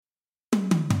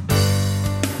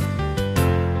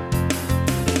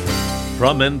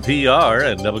From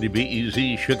NPR and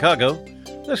WBEZ Chicago,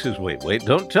 this is Wait, Wait,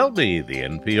 Don't Tell Me, the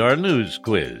NPR News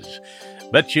Quiz.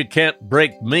 Bet you can't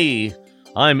break me.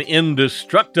 I'm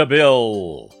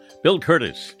indestructible. Bill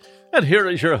Curtis. And here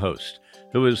is your host,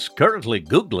 who is currently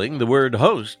Googling the word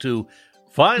host to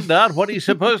find out what he's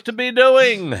supposed to be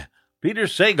doing. Peter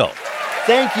Sagal.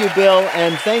 Thank you, Bill,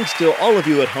 and thanks to all of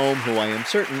you at home who I am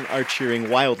certain are cheering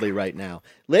wildly right now.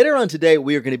 Later on today,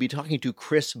 we are going to be talking to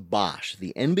Chris Bosh,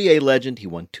 the NBA legend. He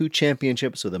won 2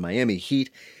 championships with the Miami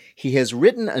Heat. He has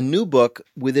written a new book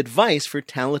with advice for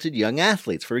talented young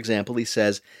athletes. For example, he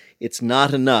says, it's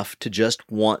not enough to just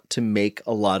want to make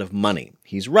a lot of money.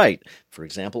 He's right. For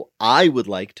example, I would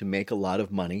like to make a lot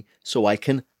of money so I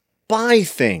can buy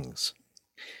things.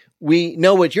 We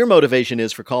know what your motivation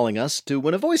is for calling us to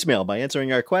win a voicemail by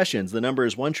answering our questions. The number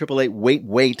is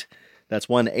 1-888-WAIT-WAIT. That's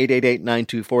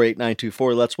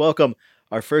 1-888-924-8924. Let's welcome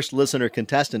our first listener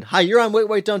contestant. Hi, you're on Wait,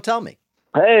 Wait, Don't Tell Me.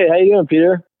 Hey, how you doing,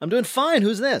 Peter? I'm doing fine.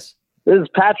 Who's this? This is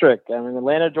Patrick. I'm in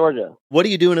Atlanta, Georgia. What do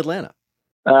you do in Atlanta?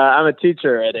 I'm a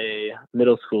teacher at a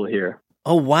middle school here.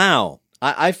 Oh, wow.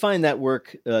 I find that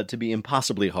work to be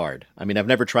impossibly hard. I mean, I've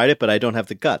never tried it, but I don't have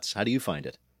the guts. How do you find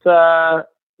it?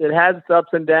 It has its ups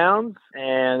and downs,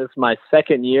 and it's my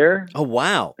second year. Oh,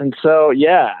 wow. And so,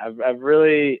 yeah, I've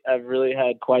really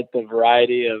had quite the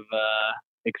variety of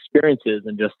experiences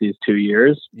in just these 2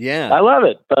 years. Yeah. I love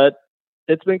it, but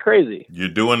it's been crazy. You're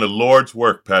doing the Lord's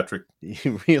work, Patrick.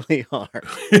 You really are.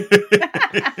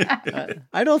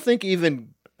 I don't think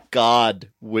even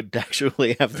God would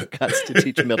actually have the guts to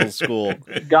teach middle school.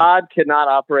 God cannot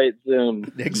operate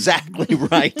Zoom. Exactly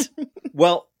right.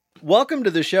 Well, welcome to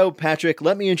the show, Patrick.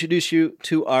 Let me introduce you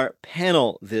to our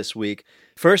panel this week.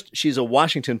 First, she's a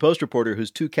Washington Post reporter whose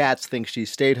 2 cats think she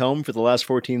stayed home for the last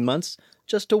 14 months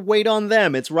just to wait on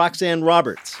them. It's Roxanne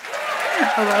Roberts.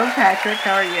 Hello, Patrick.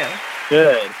 How are you?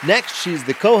 Good. Next, she's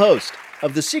the co-host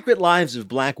of the Secret Lives of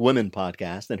Black Women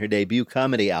podcast, and her debut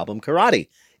comedy album, Karate,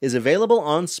 is available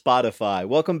on Spotify.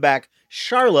 Welcome back,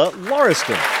 Charla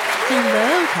Lauriston.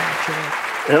 Hello, Patrick.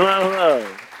 Hello.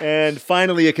 And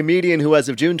finally, a comedian who, as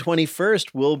of June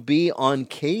 21st, will be on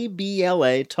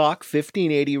KBLA Talk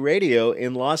 1580 Radio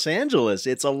in Los Angeles.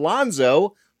 It's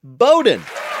Alonzo Bowden.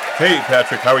 Hey,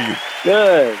 Patrick, how are you?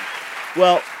 Good.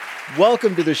 Well,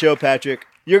 welcome to the show, Patrick.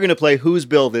 You're going to play Who's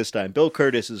Bill this time. Bill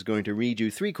Curtis is going to read you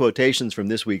 3 quotations from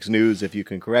this week's news. If you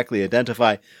can correctly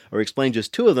identify or explain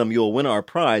just 2 of them, you'll win our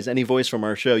prize, any voice from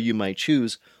our show you might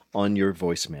choose on your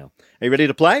voicemail. Are you ready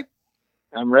to play?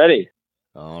 I'm ready.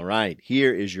 All right,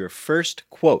 here is your first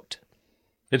quote.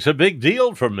 It's a big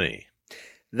deal for me.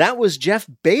 That was Jeff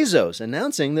Bezos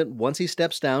announcing that once he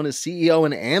steps down as CEO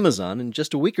in Amazon in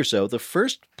just a week or so, the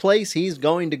first place he's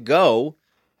going to go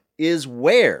is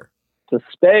where? To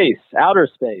space, outer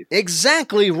space.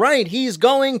 Exactly right. He's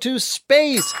going to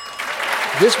space.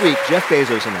 This week, Jeff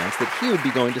Bezos announced that he would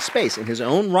be going to space in his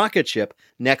own rocket ship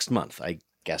next month. I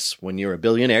guess when you're a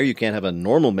billionaire, you can't have a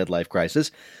normal midlife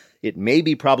crisis. It may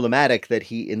be problematic that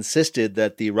he insisted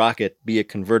that the rocket be a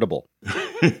convertible.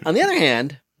 On the other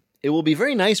hand, it will be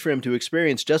very nice for him to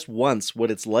experience just once what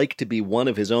it's like to be one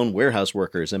of his own warehouse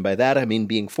workers, and by that I mean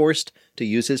being forced to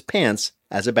use his pants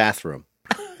as a bathroom.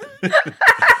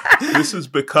 This has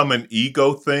become an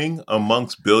ego thing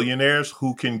amongst billionaires.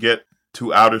 Who can get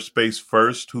to outer space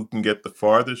first? Who can get the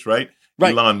farthest, right?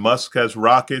 Right. Elon Musk has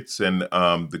rockets, and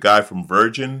the guy from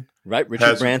Virgin. Right,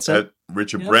 Richard Branson.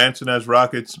 Richard Branson has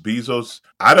rockets. Bezos.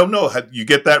 I don't know. You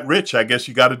get that rich, I guess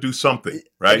you got to do something,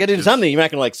 right? You got to do something. You're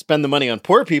not going to spend the money on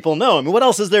poor people. No, I mean, what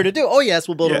else is there to do? Oh, yes,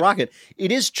 we'll build a rocket.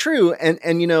 It is true. And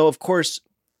of course,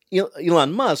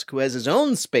 Elon Musk, who has his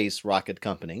own space rocket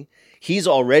company, he's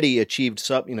already achieved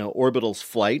orbital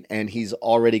flight, and he's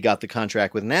already got the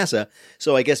contract with NASA.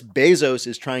 So I guess Bezos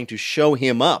is trying to show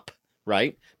him up,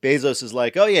 right? Bezos is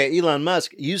like, oh yeah, Elon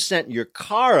Musk, you sent your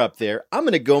car up there. I'm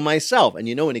going to go myself. And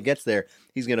when he gets there,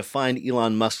 he's going to find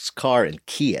Elon Musk's car and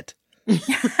key it. Is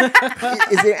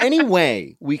there any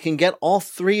way we can get all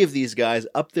 3 of these guys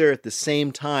up there at the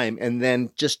same time and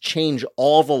then just change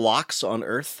all the locks on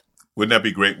Earth? Wouldn't that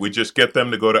be great? We just get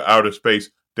them to go to outer space.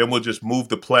 Then we'll just move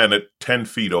the planet 10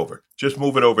 feet over. Just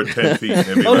move it over 10 feet.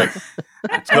 And be like,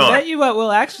 it's gone. I bet you what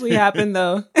will actually happen,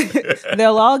 though.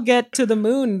 They'll all get to the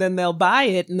moon, then they'll buy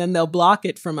it, and then they'll block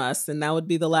it from us. And that would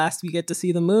be the last we get to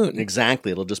see the moon.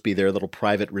 Exactly. It'll just be their little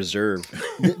private reserve.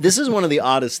 This is one of the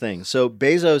oddest things. So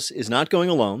Bezos is not going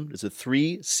alone. It's a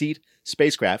 3-seat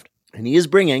spacecraft, and he is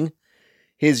bringing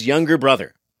his younger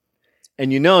brother.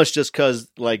 And it's just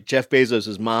because, Jeff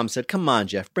Bezos' mom said, come on,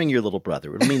 Jeff, bring your little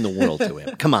brother. It'll mean the world to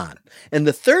him. Come on. And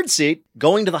the 3rd seat,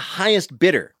 going to the highest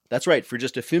bidder, That's right. For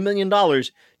just a few $1 million,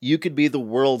 you could be the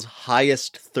world's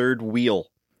highest third wheel.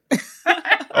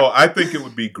 Oh, I think it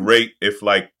would be great if,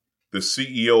 like, the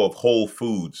CEO of Whole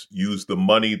Foods used the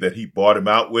money that he bought him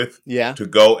out with to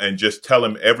go and just tell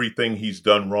him everything he's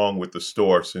done wrong with the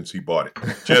store since he bought it.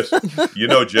 Just,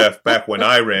 Jeff, back when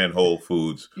I ran Whole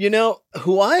Foods.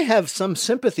 Who I have some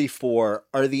sympathy for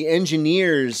are the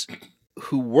engineers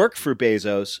who work for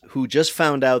Bezos who just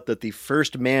found out that the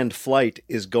first manned flight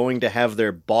is going to have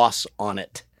their boss on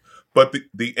it. But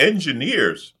the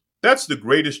engineers, that's the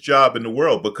greatest job in the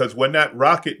world, because when that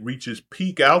rocket reaches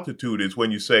peak altitude is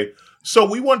when you say, so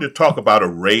we wanted to talk about a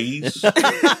raise. Oh,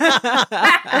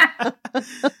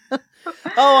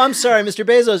 I'm sorry, Mr.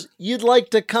 Bezos. You'd like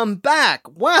to come back.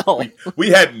 Well, we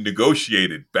hadn't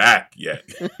negotiated back yet.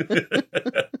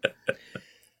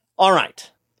 All right.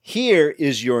 Here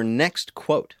is your next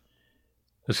quote.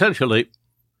 Essentially,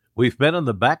 we've been in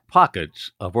the back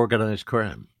pockets of organized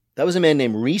crime. That was a man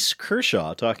named Reese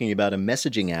Kershaw talking about a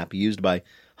messaging app used by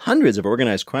hundreds of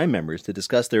organized crime members to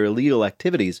discuss their illegal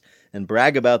activities and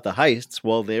brag about the heists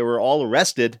while they were all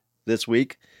arrested this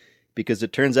week, because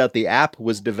it turns out the app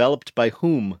was developed by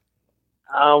whom?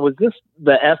 Was this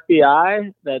the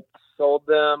FBI that sold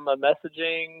them a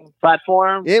messaging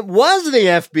platform? It was the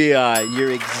FBI.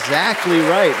 You're exactly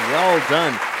right. Well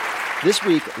done. This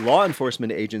week, law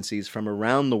enforcement agencies from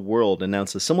around the world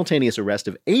announced the simultaneous arrest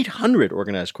of 800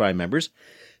 organized crime members,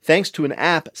 thanks to an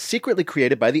app secretly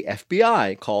created by the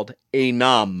FBI called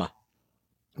Anam,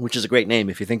 which is a great name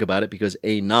if you think about it, because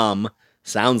Anam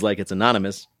sounds like it's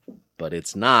anonymous, but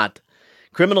it's not.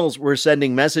 Criminals were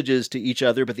sending messages to each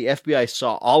other, but the FBI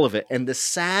saw all of it. And the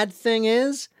sad thing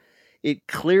is, it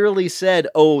clearly said,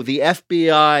 oh, the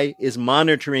FBI is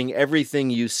monitoring everything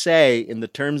you say in the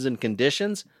terms and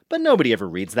conditions, but nobody ever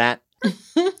reads that.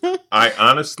 I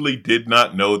honestly did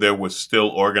not know there was still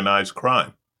organized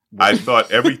crime. I thought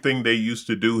everything they used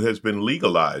to do has been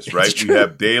legalized, right? We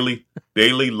have daily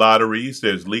lotteries.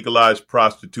 There's legalized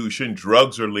prostitution.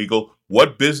 Drugs are legal.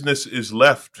 What business is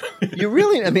left?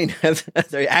 Have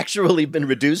they actually been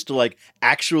reduced to like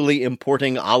actually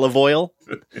importing olive oil?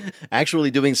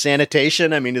 Actually doing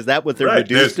sanitation? Is that what they're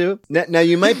reduced to? Now,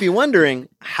 you might be wondering,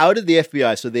 how did the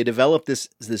FBI, so they developed this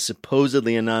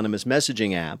supposedly anonymous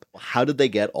messaging app, how did they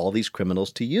get all these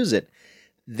criminals to use it?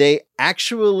 They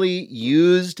actually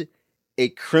used a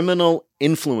criminal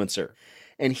influencer.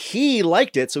 And he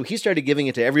liked it, so he started giving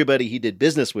it to everybody he did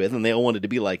business with, and they all wanted to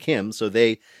be like him, so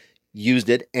they used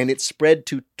it, and it spread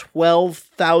to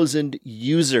 12,000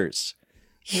 users.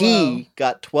 He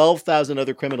got 12,000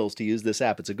 other criminals to use this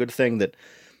app. It's a good thing that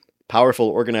powerful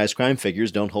organized crime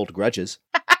figures don't hold grudges.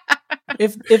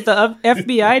 If the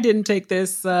FBI didn't take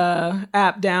this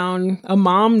app down, a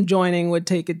mom joining would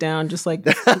take it down, just like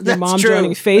your mom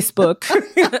joining Facebook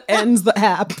ends the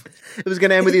app. It was going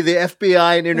to end with either the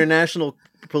FBI and international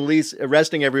police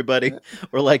arresting everybody,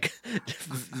 or like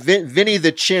Vinny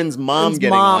the Chin's mom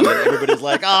getting on it. Everybody's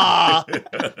like,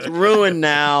 it's ruined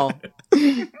now.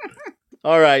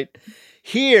 All right.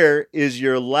 Here is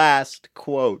your last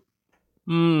quote.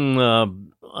 I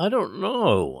don't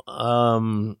know.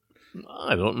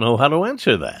 I don't know how to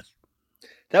answer that.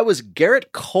 That was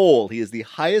Garrett Cole. He is the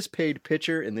highest paid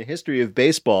pitcher in the history of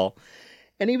baseball.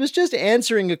 And he was just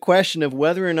answering a question of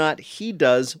whether or not he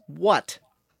does what?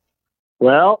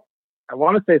 Well, I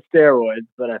want to say steroids,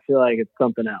 but I feel like it's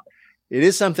something else. It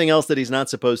is something else that he's not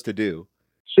supposed to do.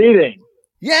 Cheating.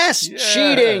 Yes,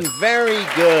 cheating. Very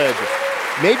good.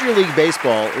 Major League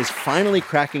Baseball is finally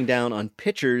cracking down on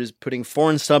pitchers putting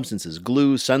foreign substances,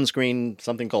 glue, sunscreen,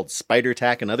 something called spider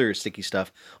tack, and other sticky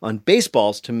stuff on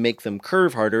baseballs to make them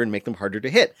curve harder and make them harder to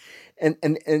hit.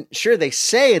 And sure, they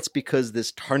say it's because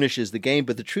this tarnishes the game,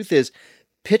 but the truth is,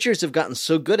 pitchers have gotten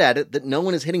so good at it that no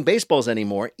one is hitting baseballs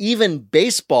anymore. Even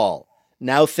baseball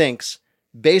now thinks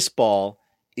baseball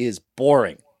is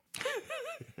boring.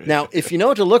 Now, if you know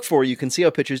what to look for, you can see how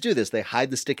pitchers do this. They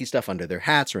hide the sticky stuff under their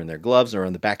hats or in their gloves or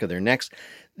on the back of their necks.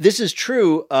 This is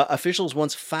true. Officials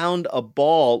once found a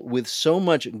ball with so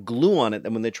much glue on it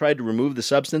that when they tried to remove the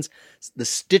substance, the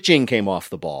stitching came off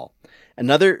the ball.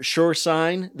 Another sure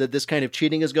sign that this kind of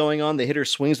cheating is going on, the hitter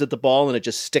swings at the ball and it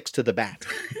just sticks to the bat.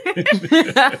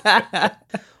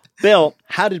 Bill,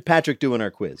 how did Patrick do in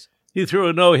our quiz? He threw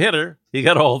a no-hitter. He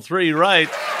got all three right.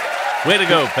 Way to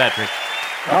go, Patrick.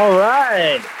 All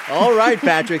right. All right,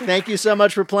 Patrick. Thank you so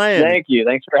much for playing. Thank you.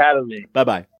 Thanks for having me.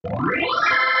 Bye-bye.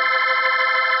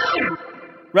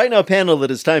 Right now, panel, it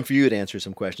is time for you to answer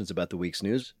some questions about the week's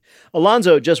news.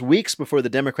 Alonzo, just weeks before the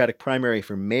Democratic primary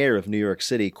for mayor of New York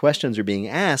City, questions are being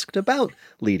asked about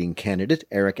leading candidate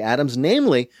Eric Adams,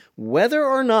 namely, whether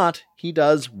or not he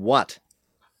does what?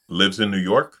 Lives in New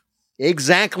York?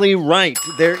 Exactly right.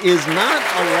 There is not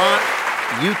a lot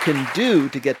you can do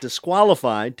to get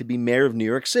disqualified to be mayor of New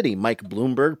York City. Mike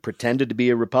Bloomberg pretended to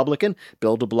be a Republican.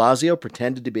 Bill de Blasio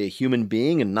pretended to be a human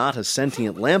being and not a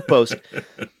sentient lamppost.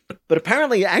 But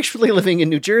apparently, actually living in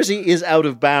New Jersey is out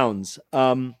of bounds.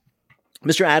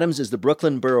 Mr. Adams is the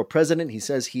Brooklyn borough president. He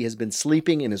says he has been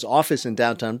sleeping in his office in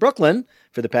downtown Brooklyn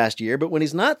for the past year. But when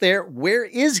he's not there, where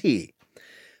is he?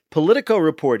 Politico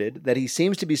reported that he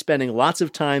seems to be spending lots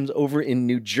of time over in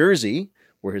New Jersey,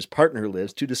 where his partner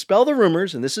lives. To dispel the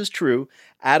rumors, and this is true,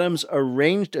 Adams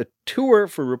arranged a tour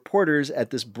for reporters at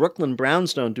this Brooklyn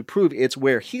brownstone to prove it's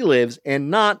where he lives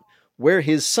and not where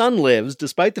his son lives,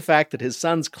 despite the fact that his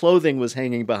son's clothing was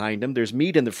hanging behind him. There's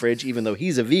meat in the fridge, even though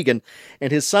he's a vegan.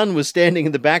 And his son was standing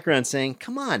in the background saying,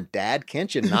 "Come on, Dad,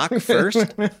 can't you knock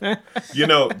first?" You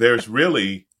know, there's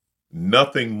really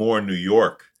nothing more New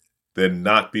York than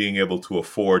not being able to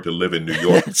afford to live in New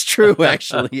York. That's true,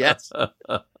 actually, yes.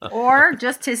 Or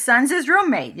just his son's his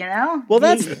roommate, you know? Well,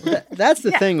 that's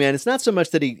the thing, man. It's not so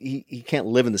much that he can't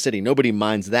live in the city. Nobody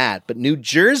minds that. But New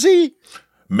Jersey?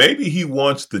 Maybe he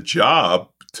wants the job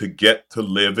to get to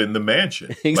live in the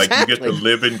mansion. Exactly. Like you get to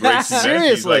live in Gracie's mansion.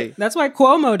 Seriously. Like, That's why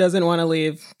Cuomo doesn't want to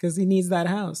leave, because he needs that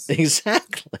house.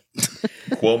 Exactly.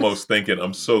 Cuomo's thinking,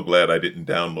 I'm so glad I didn't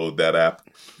download that app.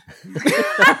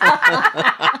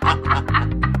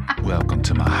 Welcome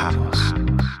to my house.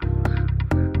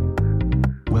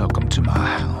 Welcome to my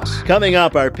house. Coming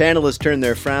up, our panelists turn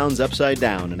their frowns upside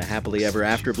down in a happily ever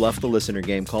after Bluff the Listener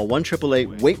game. Call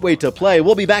 1-888-WAIT-WAIT to play.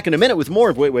 We'll be back in a minute with more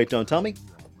of Wait, Wait, Don't Tell Me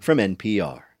from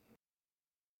NPR.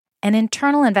 An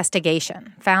internal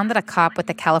investigation found that a cop with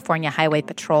the California Highway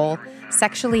Patrol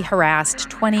sexually harassed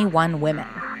 21 women.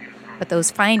 But those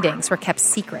findings were kept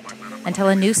secret until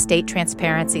a new state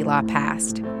transparency law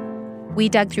passed. We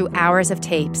dug through hours of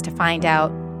tapes to find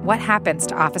out what happens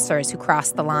to officers who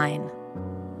cross the line.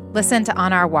 Listen to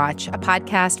On Our Watch, a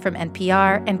podcast from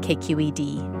NPR and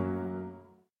KQED.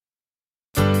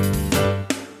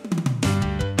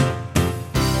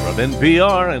 From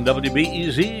NPR and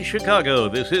WBEZ Chicago,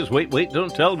 this is Wait, Wait,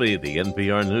 Don't Tell Me, the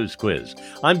NPR News Quiz.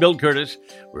 I'm Bill Curtis.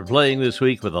 We're playing this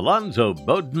week with Alonzo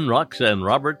Bowden, Roxanne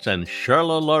Roberts, and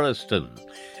Charla Lauriston.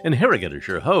 And Harrigan is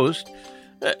your host.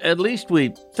 At least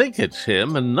we think it's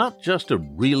him, and not just a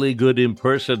really good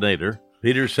impersonator,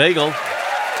 Peter Sagal.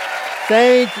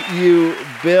 Thank you,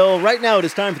 Bill. Right now it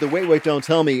is time for the Wait, Wait, Don't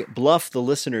Tell Me Bluff the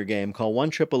Listener game. Call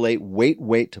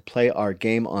 1-888-WAIT-WAIT to play our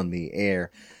game on the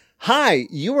air. Hi,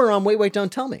 you are on Wait, Wait,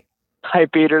 Don't Tell Me. Hi,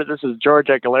 Peter. This is George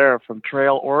Aguilera from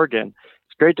Trail, Oregon.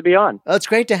 It's great to be on. Oh, it's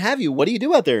great to have you. What do you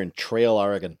do out there in Trail,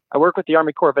 Oregon? I work with the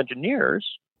Army Corps of Engineers,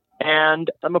 and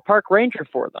I'm a park ranger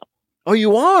for them. Oh,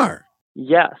 you are?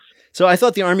 Yes. So I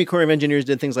thought the Army Corps of Engineers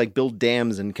did things like build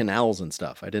dams and canals and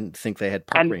stuff. I didn't think they had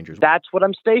park rangers. That's what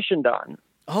I'm stationed on.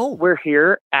 Oh. We're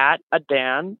here at a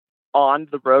dam on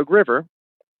the Rogue River.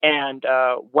 And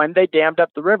when they dammed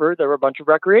up the river, there were a bunch of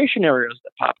recreation areas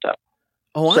that popped up.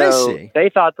 Oh, so I see. They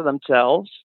thought to themselves,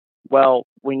 well,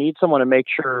 we need someone to make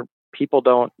sure people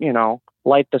don't,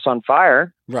 light this on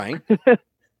fire. Right.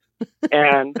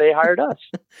 And they hired us.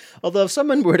 Although if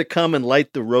someone were to come and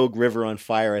light the Rogue River on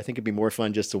fire, I think it'd be more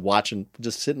fun just to watch and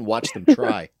just sit and watch them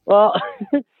try. Well,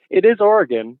 it is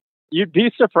Oregon. You'd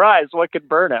be surprised what could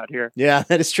burn out here. Yeah,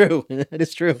 that is true. That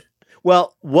is true.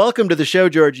 Well, welcome to the show,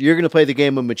 George. You're going to play the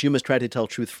game in which you must try to tell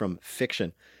truth from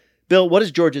fiction. Bill, what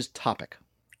is George's topic?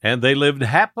 And they lived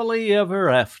happily ever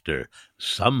after,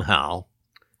 somehow.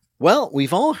 Well,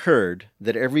 we've all heard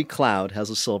that every cloud has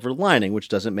a silver lining, which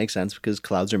doesn't make sense because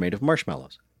clouds are made of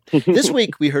marshmallows. This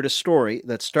week, we heard a story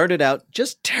that started out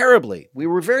just terribly. We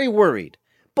were very worried,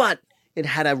 but it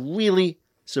had a really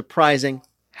surprising,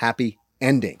 happy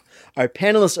ending. Our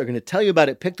panelists are going to tell you about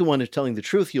it. Pick the one who's telling the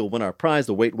truth. You'll win our prize,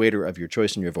 the Wait Waiter of your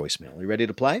choice in your voicemail. Are you ready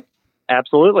to play?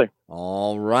 Absolutely.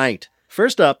 All right.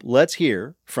 First up, let's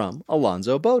hear from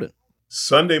Alonzo Bowden.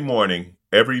 Sunday morning,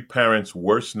 every parent's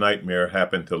worst nightmare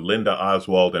happened to Linda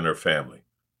Oswald and her family.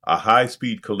 A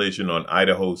high-speed collision on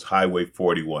Idaho's Highway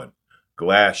 41.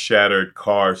 Glass shattered,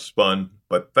 cars spun,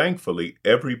 but thankfully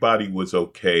everybody was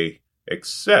okay,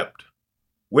 except,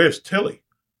 where's Tilly?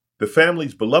 The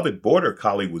family's beloved border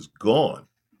collie was gone,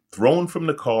 thrown from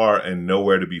the car and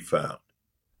nowhere to be found.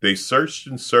 They searched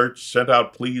and searched, sent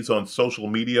out pleas on social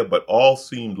media, but all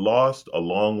seemed lost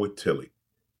along with Tilly.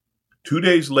 2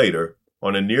 days later,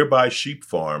 on a nearby sheep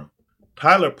farm,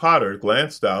 Tyler Potter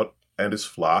glanced out at his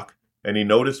flock, and he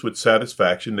noticed with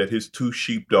satisfaction that his 2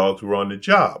 sheepdogs were on the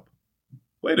job.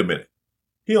 Wait a minute.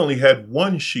 He only had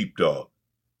 1 sheepdog.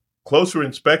 Closer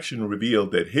inspection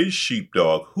revealed that his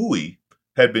sheepdog, Huey,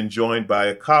 had been joined by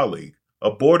a colleague,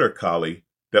 a border collie,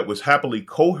 that was happily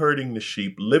co-herding the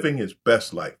sheep, living his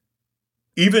best life.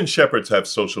 Even shepherds have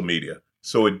social media,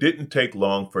 so it didn't take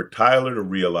long for Tyler to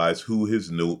realize who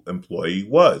his new employee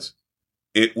was.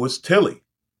 It was Tilly.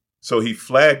 So he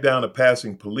flagged down a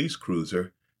passing police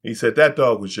cruiser. He said that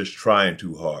dog was just trying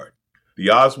too hard. The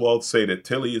Oswalds say that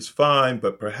Tilly is fine,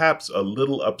 but perhaps a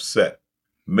little upset.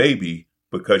 Maybe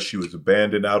because she was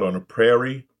abandoned out on a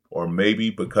prairie, or maybe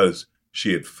because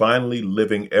she had finally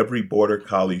living every border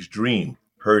collie's dream,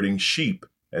 herding sheep,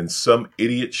 and some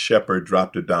idiot shepherd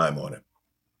dropped a dime on him.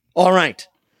 All right.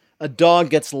 A dog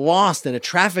gets lost in a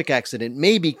traffic accident,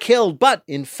 may be killed, but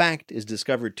in fact is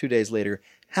discovered 2 days later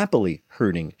happily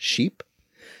herding sheep.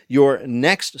 Your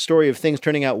next story of things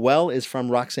turning out well is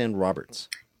from Roxanne Roberts.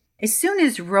 As soon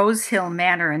as Rose Hill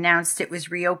Manor announced it was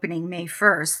reopening May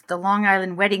 1st, the Long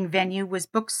Island wedding venue was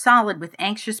booked solid with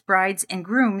anxious brides and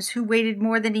grooms who waited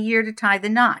more than a year to tie the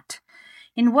knot.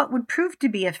 In what would prove to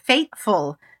be a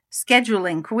fateful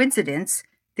scheduling coincidence,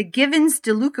 the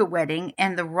Givens-DeLuca wedding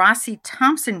and the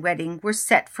Rossi-Thompson wedding were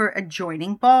set for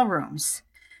adjoining ballrooms.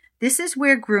 This is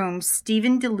where groom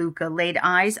Stephen DeLuca laid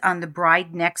eyes on the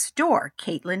bride next door,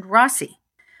 Caitlin Rossi,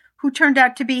 who turned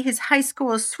out to be his high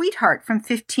school sweetheart from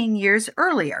 15 years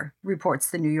earlier, reports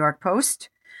the New York Post.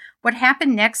 What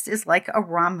happened next is like a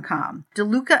rom-com.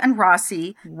 DeLuca and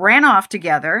Rossi ran off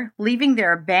together, leaving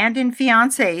their abandoned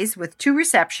fiancés with 2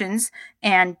 receptions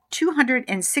and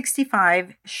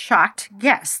 265 shocked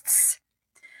guests.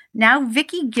 Now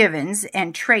Vicki Givens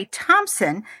and Trey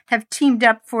Thompson have teamed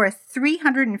up for a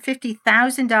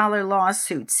 $350,000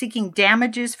 lawsuit seeking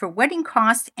damages for wedding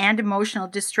costs and emotional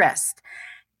distress.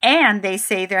 And they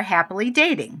say they're happily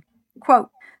dating. Quote,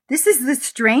 "This is the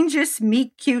strangest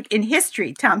meet-cute in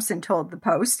history," Thompson told the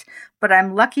Post, "but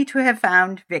I'm lucky to have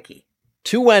found Vicki."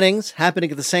 2 weddings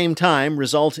happening at the same time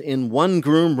result in one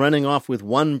groom running off with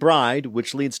one bride,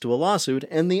 which leads to a lawsuit,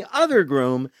 and the other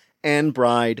groom and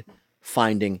bride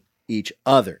finding each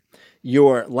other.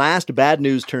 Your last bad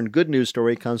news turned good news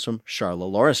story comes from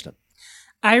Charla Lauriston.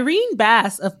 Irene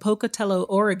Bass of Pocatello,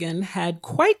 Oregon, had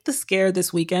quite the scare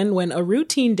this weekend when a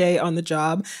routine day on the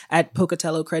job at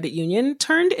Pocatello Credit Union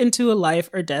turned into a life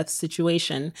or death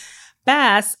situation.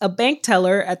 Bass, a bank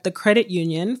teller at the credit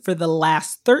union for the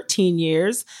last 13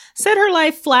 years, said her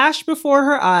life flashed before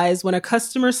her eyes when a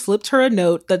customer slipped her a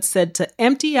note that said to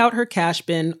empty out her cash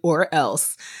bin or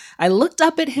else. "I looked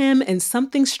up at him and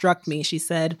something struck me," she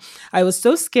said. "I was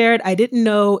so scared I didn't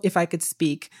know if I could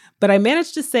speak, but I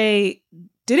managed to say,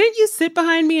 'Didn't you sit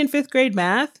behind me in 5th grade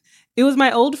math?' It was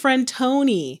my old friend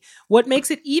Tony. What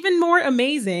makes it even more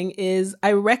amazing is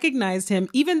I recognized him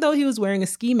even though he was wearing a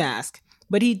ski mask,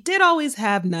 but he did always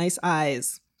have nice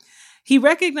eyes." He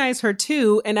recognized her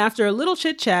too, and after a little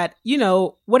chit-chat,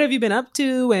 what have you been up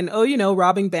to? And,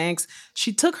 robbing banks.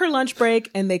 She took her lunch break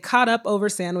and they caught up over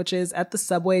sandwiches at the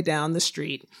subway down the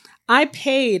street. "I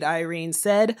paid," Irene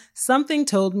said. "Something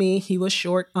told me he was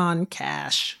short on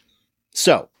cash."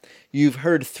 So, you've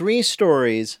heard 3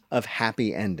 stories of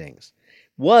happy endings.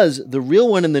 Was the real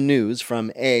one in the news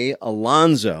from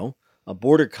Alonzo, a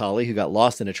border collie who got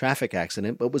lost in a traffic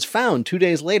accident, but was found 2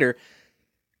 days later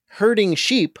herding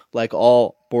sheep, like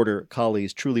all border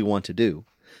collies truly want to do.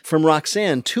 From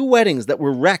Roxanne, 2 weddings that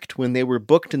were wrecked when they were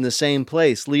booked in the same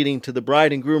place, leading to the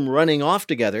bride and groom running off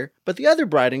together, but the other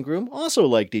bride and groom also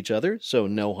liked each other, so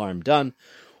no harm done.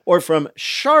 Or from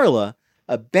Charla,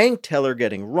 a bank teller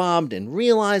getting robbed and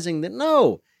realizing that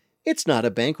no, it's not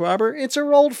a bank robber, it's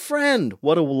her old friend.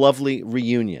 What a lovely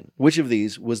reunion. Which of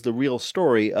these was the real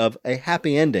story of a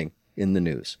happy ending in the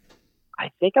news? I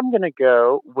think I'm going to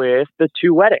go with the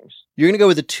 2 weddings. You're going to go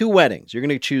with the 2 weddings. You're going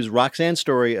to choose Roxanne's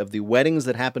story of the weddings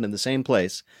that happened in the same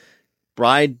place.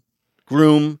 Bride,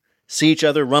 groom, see each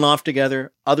other, run off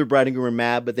together. Other bride and groom are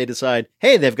mad, but they decide,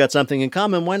 hey, they've got something in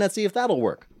common. Why not see if that'll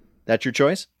work? That's your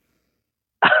choice?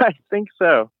 I think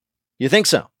so. You think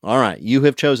so? All right. You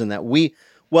have chosen that. We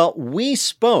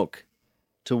spoke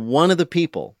to one of the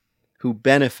people who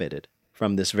benefited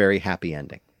from this very happy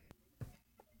ending.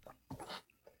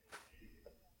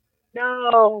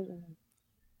 No.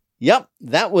 Yep,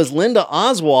 that was Linda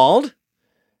Oswald,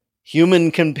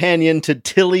 human companion to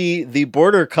Tilly the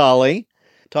border collie,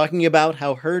 talking about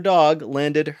how her dog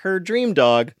landed her dream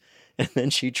dog, and then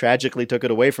she tragically took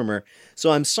it away from her.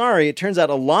 So I'm sorry, it turns out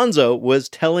Alonzo was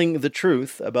telling the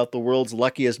truth about the world's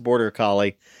luckiest border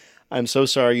collie. I'm so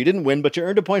sorry you didn't win, but you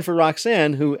earned a point for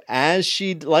Roxanne, who, as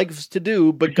she likes to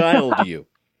do, beguiled you.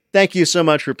 Thank you so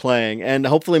much for playing, and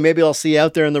hopefully maybe I'll see you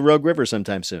out there in the Rogue River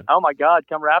sometime soon. Oh my God,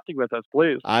 come rafting with us,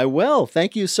 please. I will.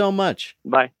 Thank you so much.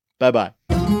 Bye. Bye-bye.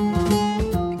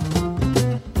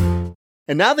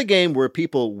 And now the game where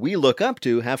people we look up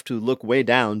to have to look way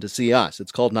down to see us.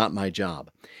 It's called Not My Job.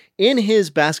 In his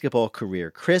basketball career,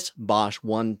 Chris Bosh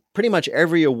won pretty much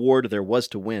every award there was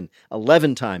to win.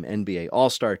 11-time NBA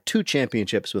All-Star, 2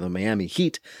 championships with the Miami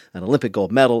Heat, an Olympic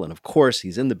gold medal, and of course,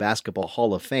 he's in the Basketball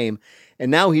Hall of Fame.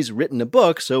 And now he's written a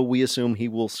book, so we assume he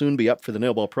will soon be up for the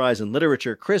Nobel Prize in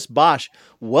Literature. Chris Bosh,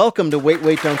 welcome to Wait,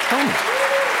 Wait, Don't Tell Me.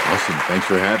 Awesome. Thanks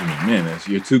for having me. Man,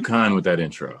 you're too kind with that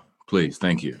intro. Please,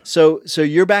 thank you. So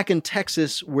you're back in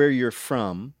Texas where you're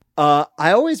from. I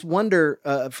always wonder,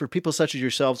 for people such as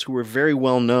yourselves who are very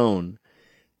well known,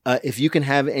 if you can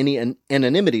have any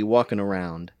anonymity walking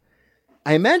around.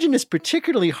 I imagine it's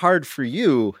particularly hard for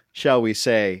you, shall we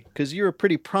say, because you're a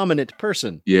pretty prominent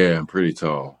person. Yeah, I'm pretty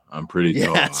tall.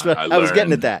 Yeah, that's what I was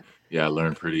getting at that. Yeah, I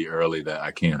learned pretty early that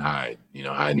I can't hide.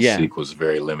 Hide and seek was a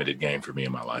very limited game for me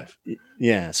in my life.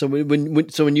 Yeah. So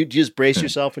when you just brace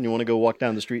yourself and you want to go walk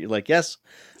down the street, you're like, yes,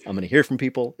 I'm going to hear from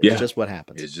people. It's just what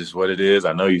happens. It's just what it is.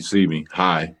 I know you see me.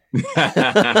 Hi.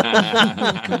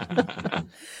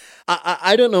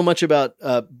 I don't know much about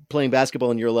playing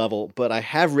basketball on your level, but I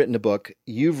have written a book.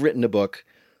 You've written a book.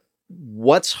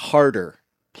 What's harder,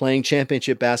 playing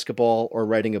championship basketball or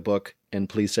writing a book? And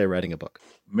please say writing a book.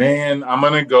 Man, I'm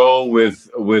going to go with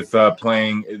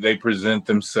playing. They present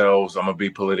themselves. I'm going to be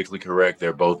politically correct.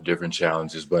 They're both different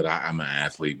challenges, but I'm an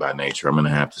athlete by nature. I'm going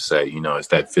to have to say, it's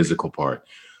that physical part.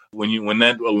 When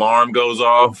that alarm goes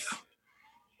off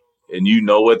and you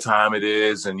know what time it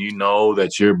is and you know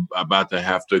that you're about to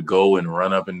have to go and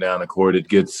run up and down the court, it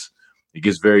gets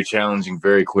very challenging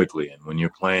very quickly. And when you're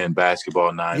playing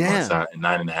basketball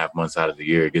 9.5 months out of the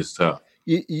year, it gets tough.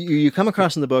 You come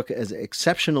across in the book as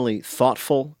exceptionally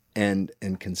thoughtful and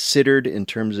considered in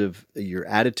terms of your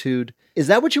attitude. Is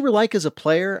that what you were like as a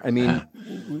player? I mean,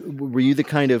 were you the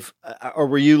kind of, or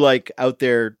were you like out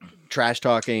there trash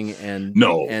talking and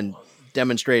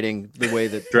demonstrating the way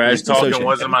that trash talking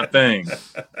wasn't my thing?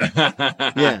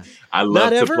 Yeah, I love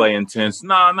to play intense.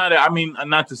 No, not. I mean,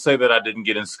 not to say that I didn't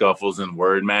get in scuffles and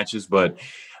word matches, but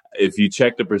if you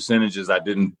check the percentages, I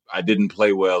didn't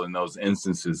play well in those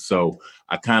instances. So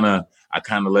I kind of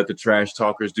let the trash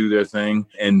talkers do their thing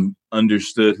and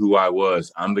understood who I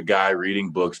was. I'm the guy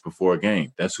reading books before a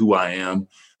game. That's who I am.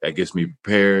 That gets me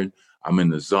prepared. I'm in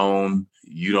the zone.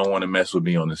 You don't want to mess with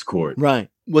me on this court. Right.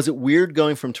 Was it weird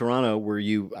going from Toronto, where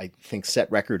you, I think, set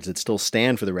records that still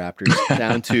stand for the Raptors,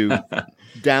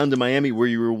 down to Miami, where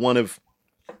you were one of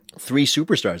 3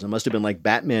 superstars? It must have been like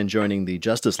Batman joining the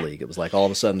Justice League. It was like all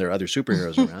of a sudden there are other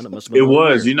superheroes around. It must have been. It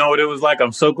was. Weird. You know what it was like?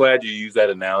 I'm so glad you used that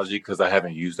analogy because I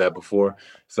haven't used that before.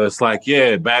 So it's like,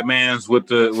 yeah, Batman's with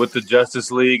the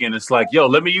Justice League, and it's like, yo,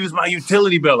 let me use my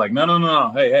utility belt. Like,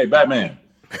 no. Hey, Batman.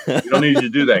 You don't need you to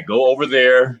do that. Go over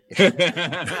there.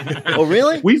 Oh,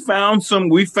 really? We found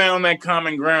that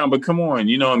common ground, but come on,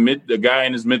 a guy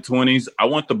in his mid-20s, I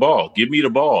want the ball. Give me the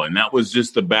ball. And that was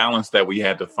just the balance that we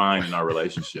had to find in our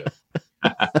relationship.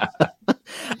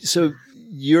 So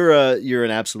you're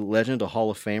an absolute legend, a Hall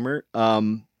of Famer.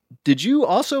 Did you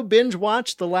also binge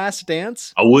watch The Last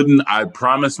Dance? I wouldn't. I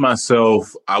promised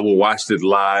myself I will watch it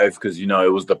live because, it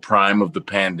was the prime of the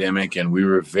pandemic and we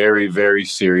were very, very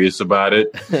serious about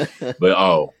it. But,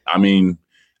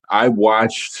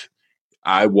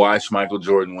 I watched Michael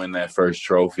Jordan win that first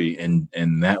trophy, and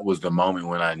that was the moment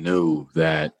when I knew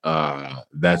that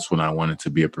that's when I wanted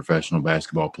to be a professional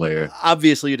basketball player.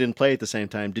 Obviously, you didn't play at the same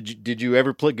time. Did you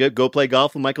ever go play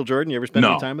golf with Michael Jordan? You ever spend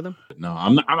any time with him? No,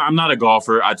 I'm not a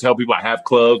golfer. I tell people I have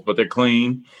clubs, but they're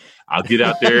clean. I'll get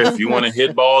out there if you want to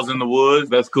hit balls in the woods.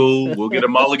 That's cool. We'll get a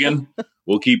mulligan.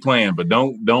 We'll keep playing, but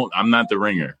don't. I'm not the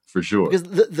ringer for sure. Because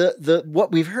the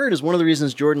what we've heard is one of the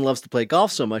reasons Jordan loves to play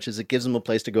golf so much is it gives him a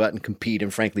place to go out and compete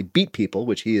and frankly beat people,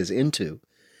 which he is into.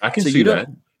 I can see that.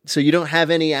 So you don't have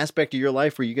any aspect of your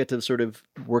life where you get to sort of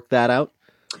work that out?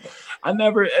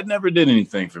 It never did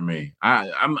anything for me.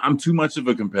 I'm too much of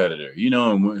a competitor,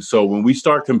 and so when we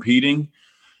start competing.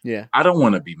 Yeah, I don't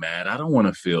want to be mad. I don't want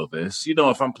to feel this.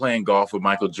 If I'm playing golf with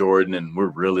Michael Jordan and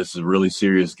this is a really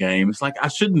serious game, it's like I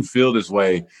shouldn't feel this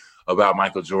way about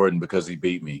Michael Jordan because he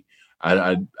beat me.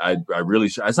 I really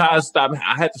should. I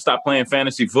had to stop playing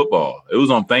fantasy football. It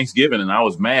was on Thanksgiving and I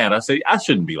was mad. I said I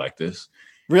shouldn't be like this.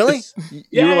 Really?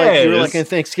 You were like in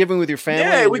Thanksgiving with your family?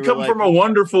 Yeah, we come from a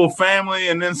wonderful family,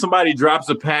 and then somebody drops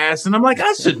a pass, and I'm like,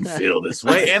 I shouldn't feel this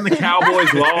way. And the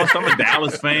Cowboys lost. I'm a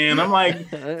Dallas fan. I'm like,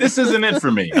 this isn't it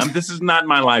for me. This is not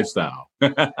my lifestyle.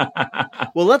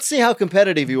 Well, let's see how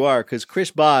competitive you are, because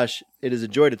Chris Bosh, it is a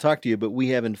joy to talk to you, but we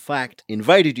have, in fact,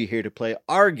 invited you here to play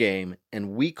our game,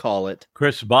 and we call it...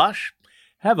 Chris Bosh,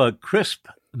 have a crisp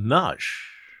nosh.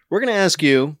 We're going to ask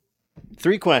you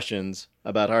 3 questions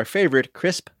about our favorite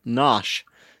crisp nosh,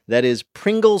 that is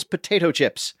Pringles potato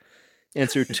chips.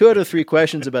 Answer 2 out of 3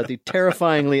 questions about the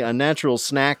terrifyingly unnatural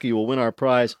snack. You will win our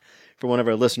prize for one of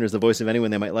our listeners, the voice of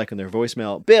anyone they might like in their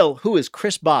voicemail. Bill, who is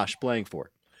Chris Bosh playing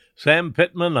for? Sam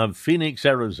Pittman of Phoenix,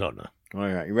 Arizona. All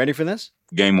right, you ready for this?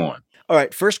 Game on. All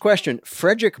right, first question.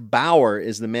 Frederick Bauer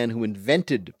is the man who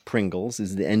invented Pringles,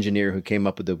 is the engineer who came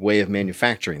up with the way of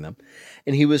manufacturing them.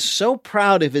 And he was so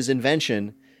proud of his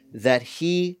invention that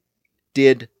he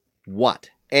did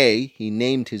what? A, he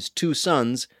named his 2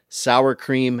 sons Sour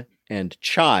Cream and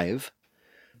Chive.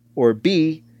 Or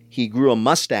B, he grew a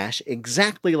mustache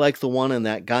exactly like the one in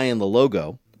that guy in the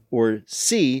logo. Or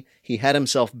C, he had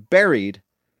himself buried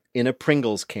in a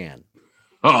Pringles can.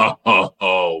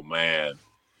 Oh, man.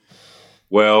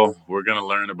 Well, we're going to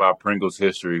learn about Pringles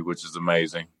history, which is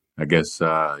amazing. I guess,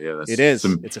 that's it is.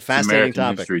 It's a fascinating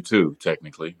topic. History too,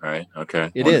 technically, right?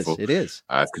 Okay, it wonderful. is. It is.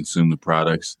 I've consumed the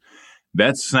products.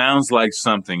 That sounds like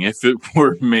something. If it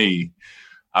were me,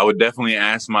 I would definitely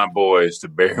ask my boys to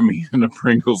bury me in a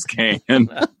Pringles can.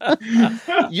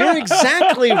 You're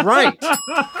exactly right.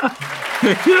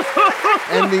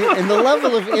 And the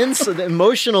level of the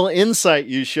emotional insight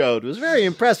you showed was very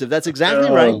impressive. That's exactly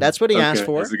right. That's what he asked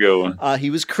for. That's a good one. He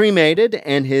was cremated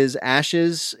and his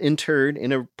ashes interred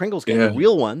in a Pringles can, a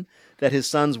real one that his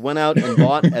sons went out and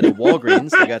bought at a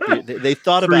Walgreens. They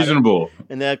thought about reasonable. It,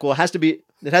 and they're like, well, it has to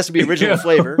be original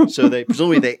flavor. So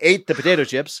presumably they ate the potato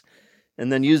chips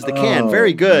and then used the can.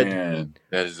 Very good. Man,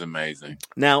 that is amazing.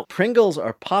 Now, Pringles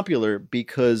are popular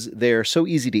because they are so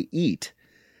easy to eat.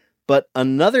 But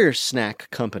another snack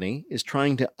company is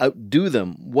trying to outdo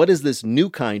them. What is this new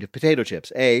kind of potato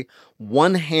chips? A,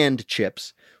 one-hand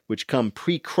chips, which come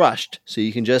pre-crushed, so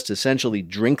you can just essentially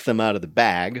drink them out of the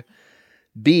bag.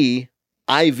 B,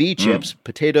 IV chips,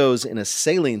 potatoes in a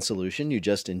saline solution you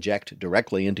just inject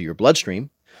directly into your bloodstream.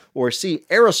 Or C,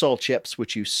 aerosol chips,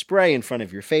 which you spray in front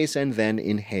of your face and then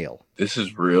inhale. This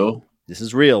is real? This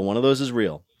is real. One of those is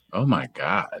real. Oh my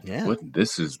God. Yeah.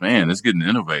 This is getting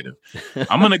innovative.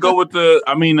 I'm going to go with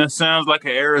that sounds like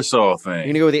an aerosol thing. You're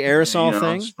going to go with the aerosol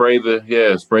thing? Spray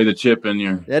the chip in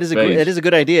your That is a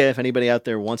good idea if anybody out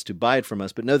there wants to buy it from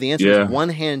us. But no, the answer is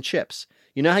one-hand chips.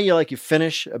 You know how you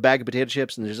finish a bag of potato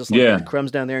chips and there's just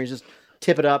crumbs down there and you just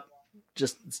tip it up,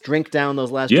 just drink down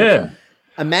those last chips?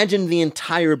 Imagine the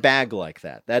entire bag like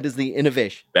that. That is the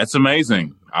innovation. That's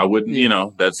amazing. I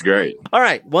wouldn't, that's great. All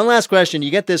right, one last question.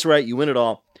 You get this right, you win it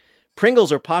all.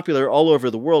 Pringles are popular all over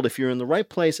the world. If you're in the right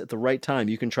place at the right time,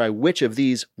 you can try which of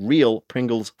these real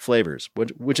Pringles flavors.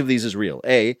 Which of these is real?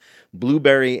 A,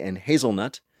 blueberry and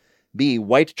hazelnut. B,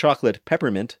 white chocolate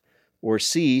peppermint. Or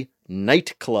C,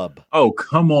 nightclub. Oh,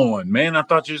 come on, man. I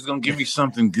thought you was going to give me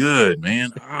something good,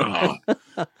 man. Oh.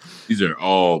 These are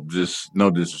all just,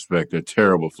 no disrespect, they're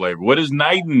terrible flavor. What does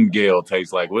Nightingale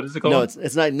taste like? What is it called? No,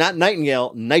 it's not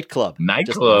Nightingale, nightclub.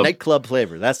 Nightclub? Just nightclub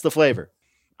flavor. That's the flavor.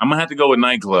 I'm going to have to go with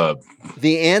nightclub.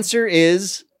 The answer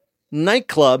is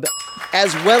nightclub,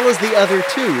 as well as the other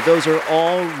 2. Those are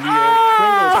all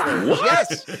real Pringles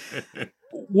flavors. Yes.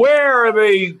 Where are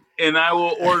they? And I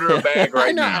will order a bag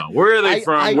right now. Where are they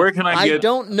from? Where can I get? I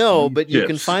don't know, but you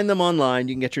can find them online.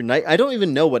 You can get your I don't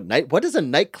even know what does a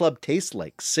nightclub taste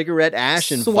like? Cigarette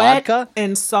ash and sweat vodka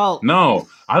and salt. No,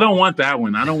 I don't want that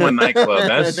one. I don't want nightclub.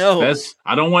 That's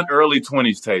I don't want early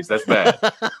 20s taste. That's bad.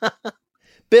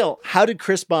 Bill, how did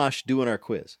Chris Bosh do in our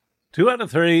quiz? 2 out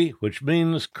of 3, which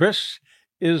means Chris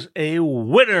is a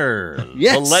winner.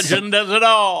 Yes. The legend does it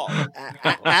all.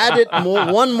 Add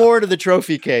one more to the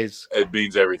trophy case. It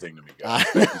means everything to me, guys.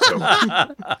 Thank you so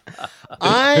much.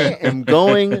 I am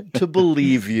going to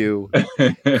believe you.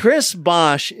 Chris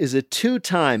Bosh is a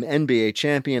 2-time NBA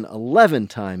champion,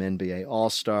 11-time NBA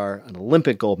All-Star, an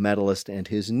Olympic gold medalist, and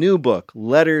his new book,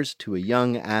 Letters to a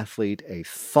Young Athlete, a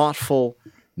thoughtful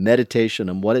meditation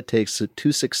on what it takes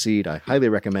to succeed. I highly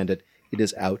recommend it. It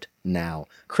is out now.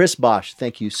 Chris Bosh,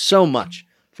 thank you so much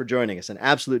for joining us. An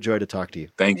absolute joy to talk to you.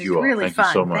 Thank you all. Really thank fun.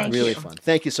 you so much. Really fun.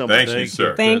 Thank you so much. Thank you,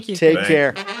 sir. Thank you. Take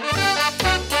care.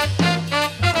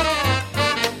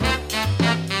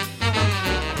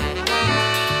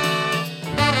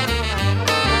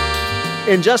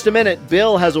 In just a minute,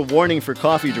 Bill has a warning for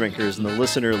coffee drinkers in the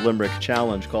Listener Limerick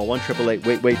Challenge. Call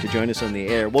 1-888-WAIT-WAIT to join us on the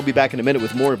air. We'll be back in a minute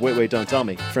with more of Wait, Wait, Don't Tell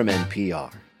Me from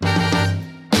NPR.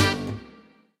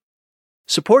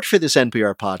 Support for this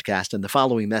NPR podcast and the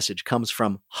following message comes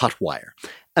from Hotwire.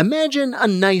 Imagine a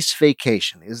nice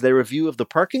vacation. Is there a view of the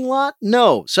parking lot?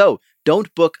 No. So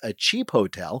don't book a cheap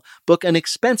hotel. Book an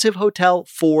expensive hotel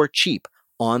for cheap.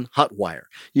 on Hotwire.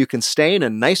 You can stay in a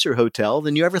nicer hotel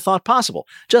than you ever thought possible.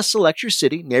 Just select your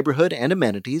city, neighborhood, and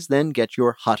amenities, then get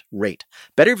your Hot rate.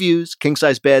 Better views,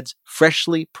 king-size beds,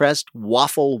 freshly pressed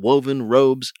waffle-woven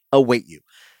robes await you.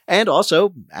 And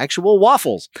also, actual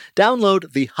waffles.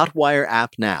 Download the Hotwire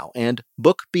app now and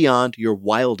book beyond your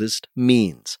wildest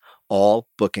means. All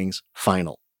bookings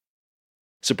final.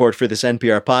 Support for this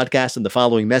NPR podcast and the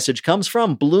following message comes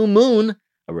from Blue Moon,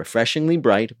 a refreshingly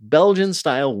bright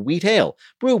Belgian-style wheat ale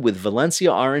brewed with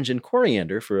Valencia orange and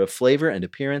coriander for a flavor and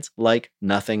appearance like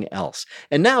nothing else.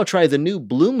 And now try the new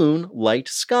Blue Moon Light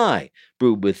Sky,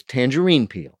 brewed with tangerine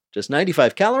peel. Just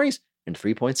 95 calories and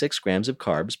 3.6 grams of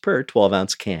carbs per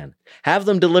 12-ounce can. Have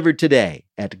them delivered today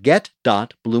at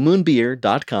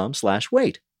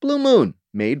get.bluemoonbeer.com/wait. Blue Moon,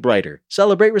 made brighter.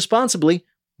 Celebrate responsibly.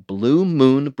 Blue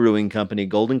Moon Brewing Company,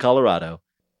 Golden, Colorado.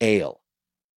 Ale.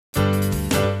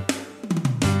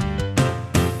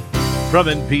 From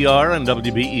NPR and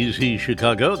WBEZ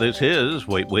Chicago, this is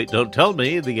Wait, Wait, Don't Tell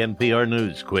Me, the NPR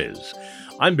News Quiz.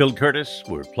 I'm Bill Curtis.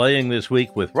 We're playing this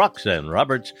week with Roxanne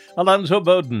Roberts, Alonzo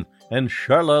Bowden, and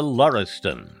Charla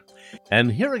Lauriston.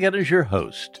 And here again is your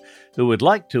host, who would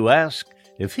like to ask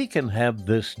if he can have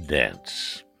this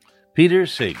dance. Peter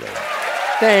Siegel.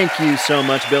 Thank you so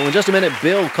much, Bill. In just a minute,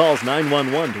 Bill calls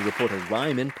 911 to report a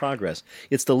rhyme in progress.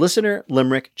 It's the Listener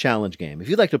Limerick Challenge game. If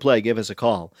you'd like to play, give us a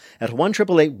call at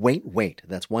 1-888-WAIT-WAIT.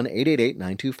 That's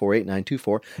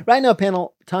 1-888-924-8924. Right now,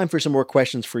 panel, time for some more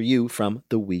questions for you from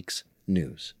the week's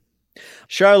news.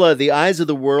 Charla, the eyes of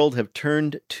the world have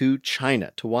turned to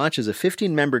China to watch as a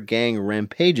 15-member gang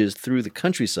rampages through the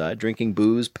countryside, drinking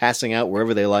booze, passing out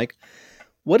wherever they like.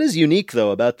 What is unique, though,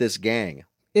 about this gang?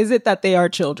 Is it that they are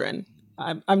children?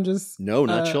 I'm just no,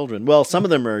 not children. Well, some of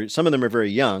them are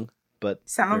very young, but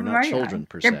some they're of them not are children young.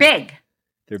 per se. They're big.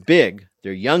 They're big.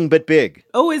 They're young but big.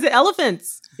 Oh, is it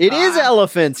elephants? It is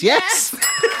elephants. Yes.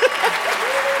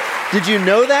 Did you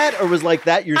know that, or was like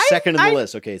that your second in the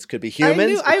list? Okay, it could be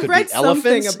humans. It could be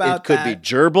elephants. It could be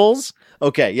gerbils.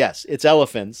 Okay, yes, it's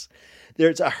elephants.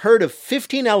 There's a herd of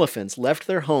 15 elephants left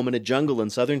their home in a jungle in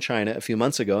southern China a few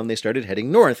months ago, and they started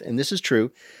heading north. And this is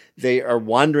true. They are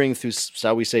wandering through,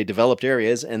 shall we say, developed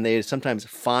areas, and they sometimes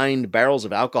find barrels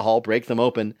of alcohol, break them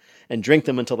open, and drink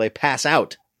them until they pass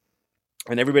out.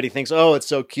 And everybody thinks, oh, it's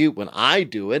so cute. When I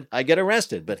do it, I get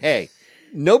arrested. But hey,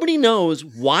 nobody knows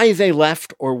why they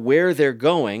left or where they're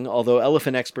going, although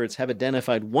elephant experts have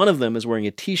identified one of them as wearing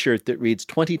a T-shirt that reads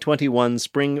 2021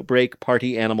 Spring Break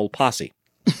Party Animal Posse.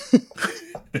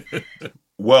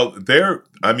 Well, they're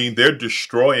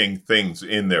destroying things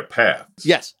in their paths.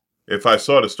 Yes. If I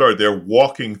saw the story, they're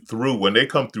walking through, when they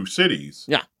come through cities.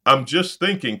 Yeah. I'm just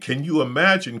thinking, can you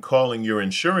imagine calling your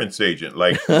insurance agent?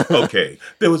 Like, okay,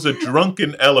 there was a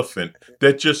drunken elephant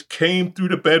that just came through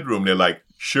the bedroom. They're like,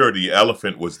 sure, the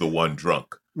elephant was the one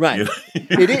drunk. Right. You know?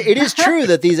 It is true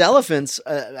that these elephants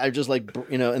are just like,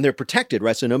 and they're protected,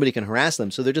 right? So nobody can harass them.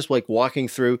 So they're just like walking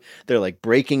through, they're like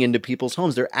breaking into people's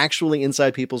homes. They're actually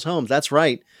inside people's homes. That's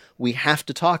right. We have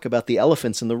to talk about the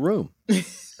elephants in the room.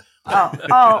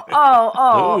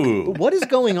 Oh. But what is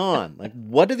going on? Like,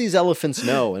 what do these elephants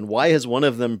know? And why has one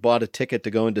of them bought a ticket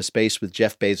to go into space with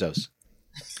Jeff Bezos?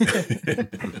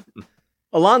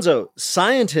 Alonzo,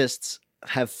 scientists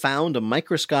have found a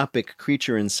microscopic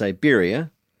creature in Siberia.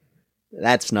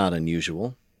 That's not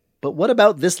unusual. But what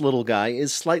about this little guy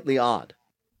is slightly odd?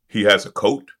 He has a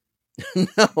coat?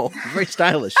 No, very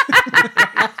stylish.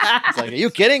 It's like, are you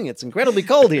kidding? It's incredibly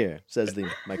cold here, says the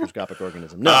microscopic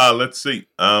organism. No. Let's see.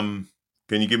 Can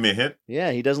you give me a hint?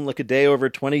 Yeah, he doesn't look a day over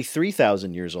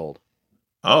 23,000 years old.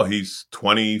 Oh, he's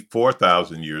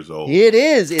 24,000 years old. It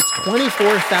is. It's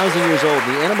 24,000 years old.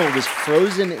 The animal was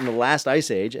frozen in the last ice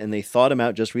age, and they thawed him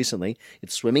out just recently.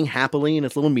 It's swimming happily in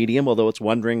its little medium, although it's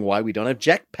wondering why we don't have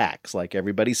jetpacks like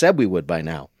everybody said we would by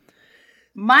now.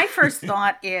 My first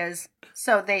thought is,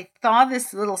 so they thaw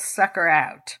this little sucker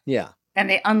out. Yeah. And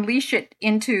they unleash it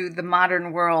into the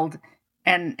modern world,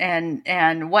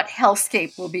 and what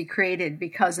hellscape will be created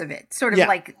because of it. Sort of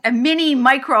like a mini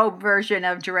microbe version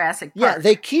of Jurassic Park. Yeah,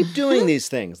 they keep doing these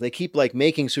things. They keep like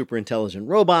making super intelligent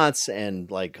robots and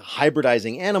like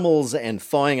hybridizing animals and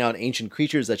thawing out ancient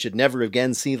creatures that should never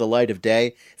again see the light of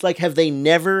day. It's like, have they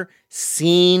never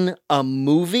seen a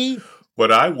movie?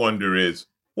 What I wonder is,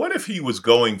 what if he was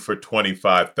going for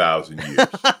 25,000 years?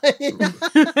 I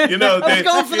was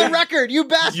going for the record, you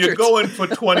bastards. You're going for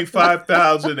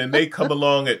 25,000 and they come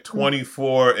along at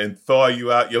 24 and thaw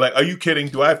you out. You're like, are you kidding?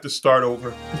 Do I have to start over?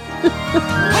 Wake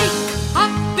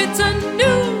up, it's a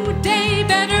new day.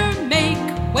 Better make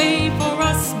way for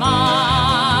a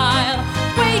smile.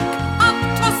 Wake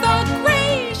up, toss the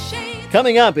gray shade.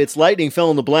 Coming up, it's Lightning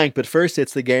Fill in the Blank, but first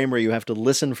it's the game where you have to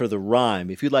listen for the rhyme.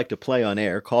 If you'd like to play on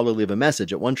air, call or leave a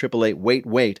message at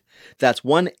 1-888-WAIT-WAIT. That's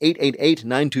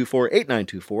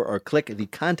 1-888-924-8924, or click the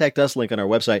Contact Us link on our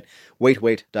website,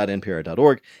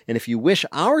 waitwait.npr.org. And if you wish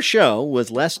our show was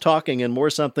less talking and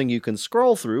more something you can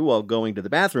scroll through while going to the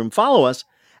bathroom, follow us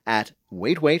at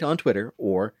WaitWait on Twitter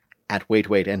or at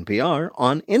WaitWaitNPR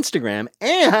on Instagram.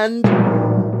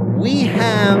 And we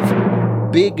have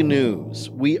big news.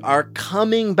 We are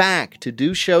coming back to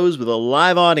do shows with a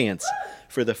live audience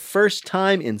for the first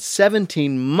time in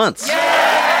 17 months. Yay!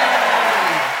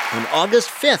 On August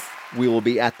 5th, we will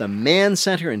be at the Mann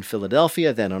Center in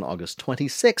Philadelphia, then on August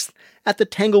 26th at the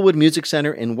Tanglewood Music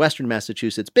Center in Western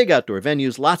Massachusetts. Big outdoor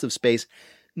venues, lots of space,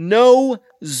 no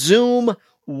Zoom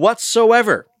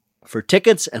whatsoever. For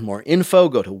tickets and more info,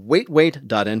 go to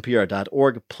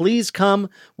waitwait.npr.org. Please come.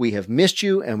 We have missed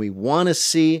you, and we want to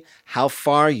see how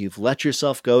far you've let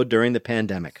yourself go during the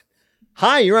pandemic.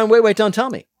 Hi, you're on Wait, Wait, Don't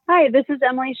Tell Me. Hi, this is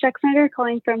Emily Schexnayder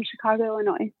calling from Chicago,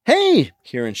 Illinois. Hey,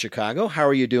 here in Chicago. How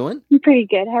are you doing? I'm pretty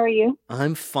good. How are you?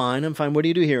 I'm fine. What do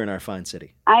you do here in our fine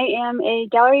city? I am a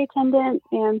gallery attendant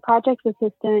and projects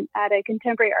assistant at a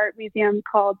contemporary art museum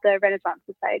called the Renaissance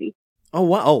Society. Oh,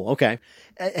 wow. Oh, okay.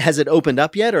 Has it opened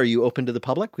up yet? Or are you open to the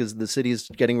public? Because the city's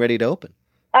getting ready to open.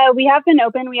 We have been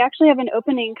open. We actually have an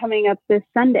opening coming up this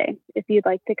Sunday, if you'd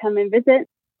like to come and visit.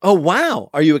 Oh, wow.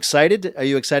 Are you excited? Are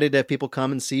you excited to have people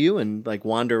come and see you and like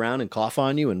wander around and cough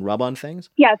on you and rub on things?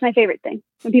 Yeah, it's my favorite thing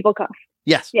when people cough.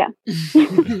 Yes. Yeah.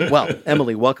 Well,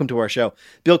 Emily, welcome to our show.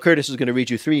 Bill Curtis is going to read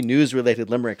you 3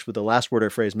 news-related limericks with the last word or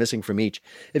phrase missing from each.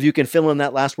 If you can fill in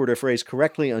that last word or phrase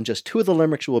correctly on just 2 of the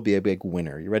limericks, you will be a big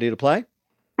winner. You ready to play?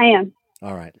 I am.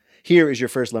 All right. Here is your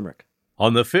first limerick.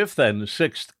 On the 5th and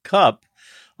 6th cup,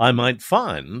 I might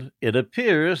find it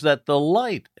appears that the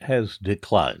light has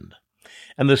declined,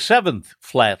 and the 7th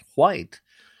flat white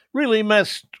really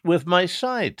messed with my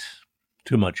sight.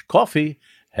 Too much coffee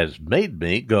has made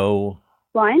me go...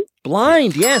 Blind?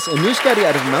 Blind, yes. A new study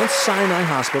out of Mount Sinai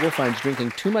Hospital finds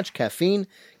drinking too much caffeine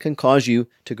can cause you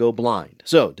to go blind.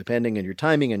 So, depending on your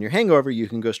timing and your hangover, you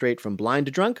can go straight from blind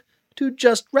to drunk to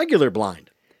just regular blind.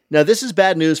 Now, this is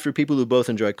bad news for people who both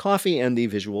enjoy coffee and the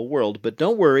visual world, but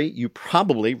don't worry, you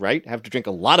probably, right, have to drink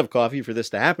a lot of coffee for this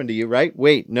to happen to you, right?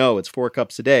 Wait, no, it's 4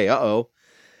 cups a day. Uh-oh.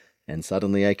 And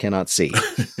suddenly I cannot see.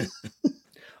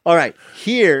 All right,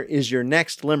 here is your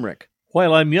next limerick.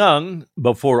 While I'm young,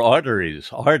 before arteries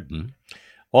harden,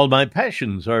 all my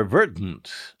passions are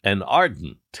verdant and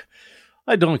ardent.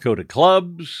 I don't go to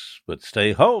clubs, but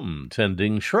stay home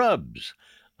tending shrubs.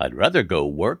 I'd rather go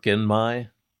work in my...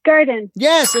 garden.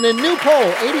 Yes, in a new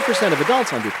poll, 80% of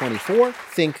adults under 24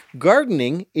 think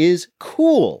gardening is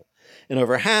cool. And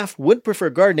over half would prefer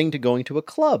gardening to going to a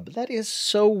club. That is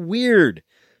so weird.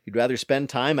 You'd rather spend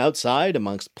time outside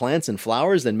amongst plants and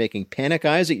flowers than making panic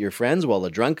eyes at your friends while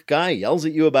a drunk guy yells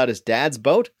at you about his dad's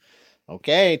boat?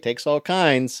 Okay, takes all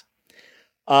kinds.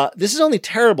 This is only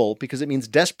terrible because it means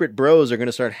desperate bros are going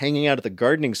to start hanging out at the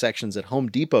gardening sections at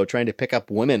Home Depot trying to pick up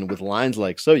women with lines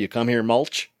like, "So you come here,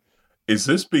 mulch?" Is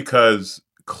this because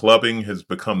clubbing has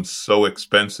become so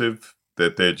expensive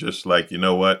that they're just like, you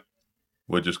know what?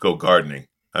 We'll just go gardening.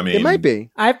 I mean, it might be.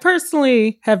 I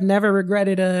personally have never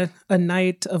regretted a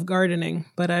night of gardening,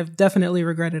 but I've definitely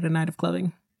regretted a night of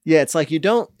clubbing. Yeah, it's like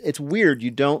it's weird.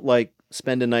 You don't like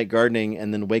spend a night gardening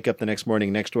and then wake up the next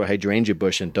morning next to a hydrangea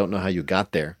bush and don't know how you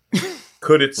got there.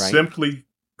 Could it simply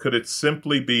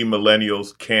be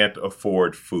millennials can't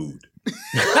afford food?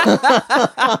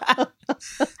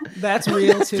 That's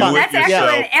real too. That's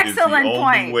actually an excellent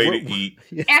point. Way to eat.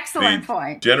 Excellent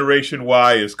point. Generation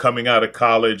Y is coming out of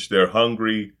college. They're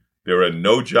hungry. There are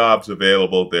no jobs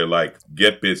available. They're like,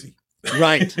 get busy.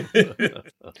 Right.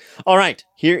 All right.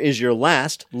 Here is your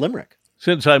last limerick.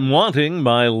 Since I'm wanting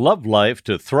my love life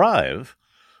to thrive,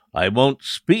 I won't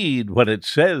speed when it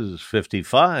says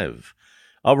 55.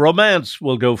 A romance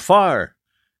will go far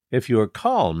if you're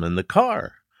calm in the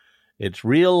car. It's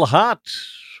real hot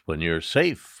when you're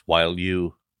safe while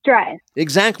you... drive.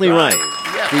 Exactly right.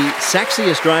 The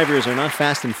sexiest drivers are not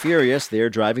fast and furious. They're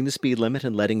driving the speed limit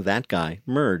and letting that guy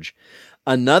merge.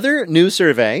 Another new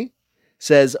survey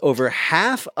says over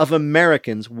half of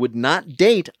Americans would not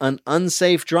date an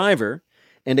unsafe driver,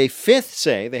 and a fifth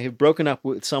say they have broken up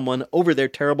with someone over their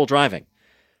terrible driving.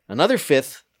 Another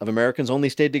fifth of Americans only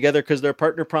stayed together because their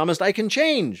partner promised, "I can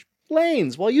change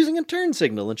lanes while using a turn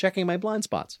signal and checking my blind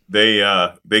spots." They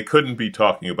couldn't be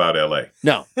talking about LA.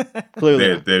 No,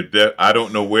 clearly I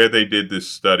don't know where they did this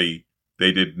study.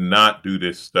 they did not do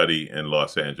this study in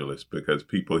Los Angeles because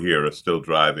people here are still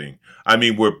driving. I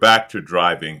mean, we're back to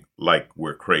driving like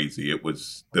we're crazy. It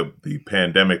was the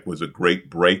pandemic was a great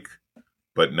break,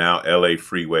 but now LA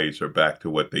freeways are back to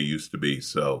what they used to be.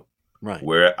 So right.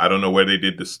 Where I don't know where they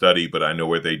did the study, but I know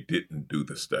where they didn't do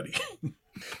the study.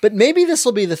 But maybe this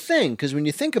will be the thing, because when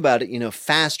you think about it,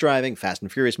 fast driving, Fast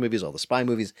and Furious movies, all the spy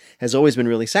movies, has always been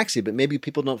really sexy, but maybe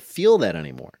people don't feel that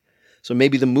anymore. So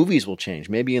maybe the movies will change.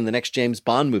 Maybe in the next James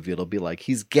Bond movie, it'll be like,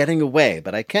 he's getting away,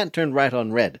 but I can't turn right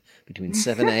on red between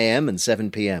 7 a.m. and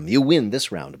 7 p.m. You win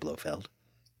this round, Blofeld.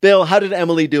 Bill, how did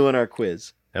Emily do in our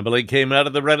quiz? Emily came out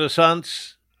of the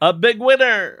Renaissance a big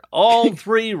winner. All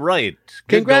 3 right.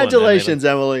 Good Congratulations,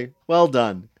 going, Emily. Well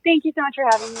done. Thank you so much for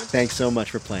having me. Thanks so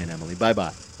much for playing, Emily.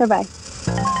 Bye-bye. Bye-bye.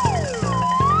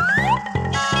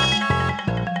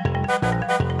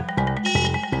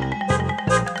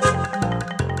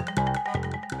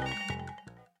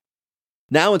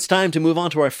 Now it's time to move on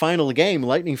to our final game,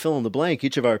 Lightning Fill in the Blank.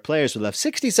 Each of our players will have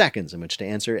 60 seconds in which to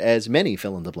answer as many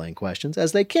fill-in-the-blank questions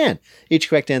as they can. Each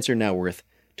correct answer now worth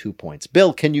 2 points.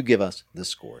 Bill, can you give us the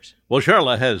scores? Well,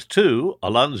 Charla has 2,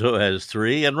 Alonzo has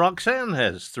 3, and Roxanne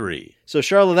has 3. So,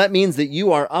 Charla, that means that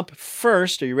you are up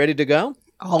first. Are you ready to go?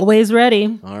 Always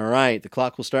ready. All right. The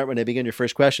clock will start when I begin your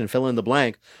first question. Fill in the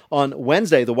blank. On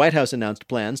Wednesday, the White House announced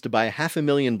plans to buy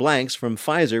 500,000 blanks from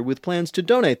Pfizer with plans to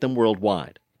donate them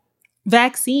worldwide.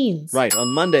 Vaccines. Right. On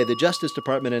Monday, the Justice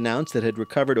Department announced that it had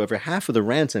recovered over half of the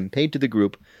ransom paid to the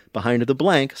group behind the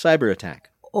blank cyber attack.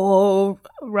 Oh,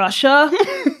 Russia?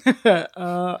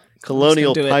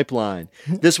 Colonial Pipeline.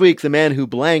 This week, the man who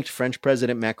blanked French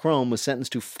President Macron was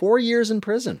sentenced to 4 years in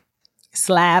prison.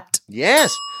 Slapped.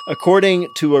 Yes. According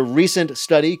to a recent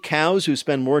study, cows who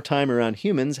spend more time around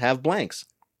humans have blanks.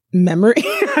 Memory?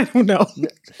 I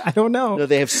don't know. No,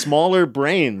 they have smaller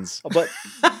brains. But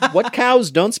what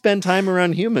cows don't spend time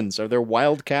around humans? Are there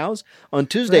wild cows? On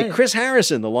Tuesday, right. Chris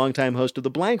Harrison, the longtime host of the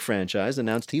Blank franchise,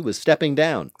 announced he was stepping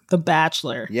down. The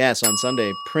Bachelor. Yes, on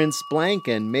Sunday, Prince Blank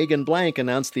and Meghan Blank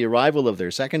announced the arrival of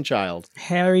their second child.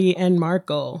 Harry and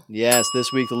Markle. Yes,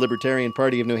 this week the Libertarian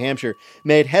Party of New Hampshire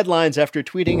made headlines after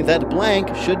tweeting that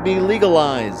blank should be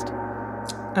legalized.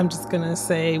 I'm just going to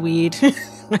say weed.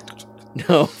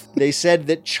 No, they said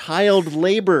that child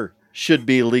labor should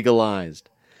be legalized.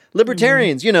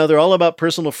 Libertarians, they're all about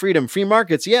personal freedom, free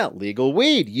markets, yeah, legal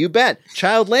weed, you bet.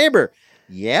 Child labor,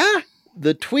 yeah?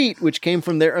 The tweet, which came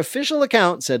from their official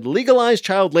account, said legalize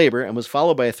child labor and was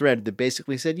followed by a thread that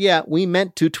basically said, yeah, we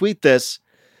meant to tweet this.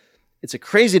 It's a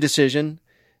crazy decision,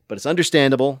 but it's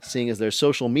understandable, seeing as their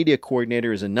social media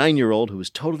coordinator is a 9-year-old who is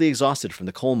totally exhausted from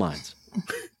the coal mines.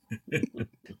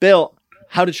 Bill,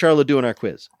 how did Charlotte do in our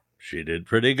quiz? She did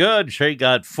pretty good. She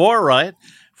got 4 right.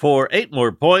 For 8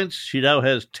 more points, she now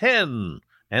has 10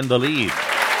 and the lead.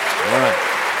 All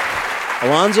right.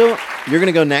 Alonzo, you're going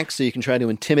to go next so you can try to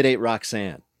intimidate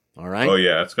Roxanne. All right? Oh,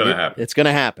 yeah, it's going to happen. It's going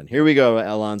to happen. Here we go,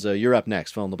 Alonzo. You're up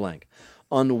next. Fill in the blank.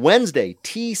 On Wednesday,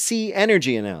 TC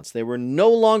Energy announced they were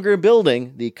no longer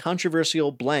building the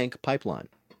controversial blank pipeline.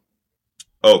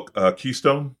 Oh,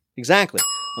 Keystone? Exactly.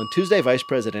 On Tuesday, Vice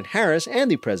President Harris and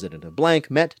the president of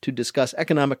blank met to discuss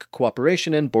economic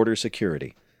cooperation and border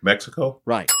security. Mexico?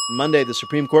 Right. Monday, the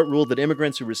Supreme Court ruled that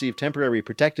immigrants who receive temporary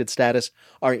protected status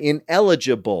are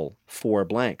ineligible for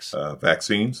blanks.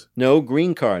 Vaccines? No,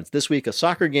 green cards. This week, a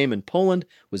soccer game in Poland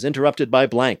was interrupted by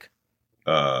blank.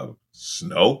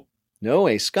 Snow? No,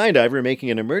 a skydiver making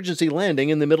an emergency landing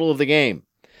in the middle of the game.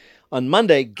 On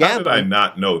Monday, Gap... How did I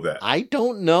not know that? I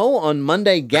don't know. On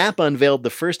Monday, Gap unveiled the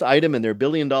first item in their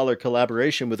billion-dollar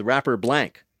collaboration with rapper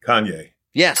Blank. Kanye.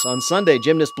 Yes, on Sunday,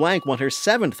 gymnast Blank won her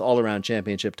 7th all-around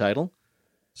championship title.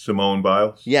 Simone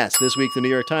Biles. Yes, this week the New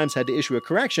York Times had to issue a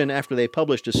correction after they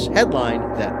published a headline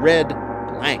that read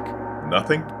blank.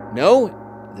 Nothing?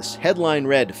 No, this headline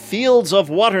read, Fields of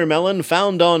watermelon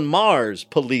found on Mars,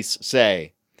 police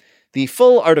say. The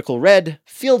full article read,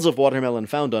 Fields of watermelon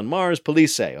found on Mars,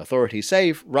 police say. Authorities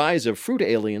say rise of fruit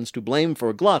aliens to blame for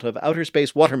a glut of outer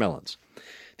space watermelons.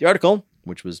 The article,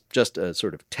 which was just a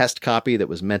sort of test copy that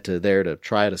was meant to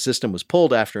try out a system, was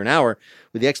pulled after an hour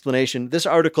with the explanation this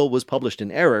article was published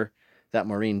in error. That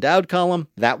Maureen Dowd column,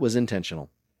 that was intentional.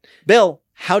 Bill,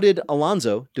 how did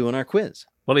Alonzo do in our quiz?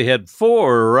 Well, he had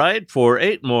 4 right. For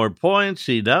 8 more points,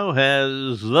 he now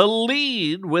has the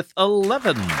lead with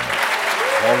 11.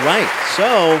 All right,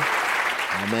 so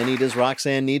how many does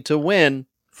Roxanne need to win?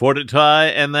 4 to tie,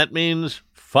 and that means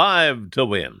 5 to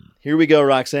win. Here we go,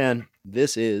 Roxanne.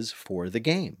 This is for the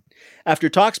game. After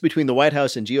talks between the White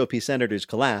House and GOP senators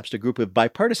collapsed, a group of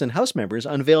bipartisan House members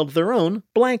unveiled their own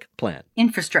blank plan.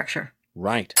 Infrastructure.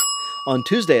 Right. On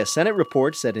Tuesday, a Senate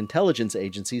report said intelligence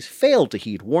agencies failed to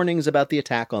heed warnings about the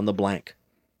attack on the blank.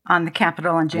 On the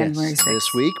Capitol on January 6th.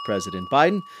 This week, President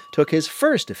Biden took his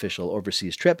first official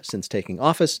overseas trip since taking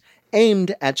office,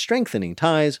 aimed at strengthening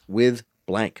ties with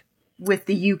blank. With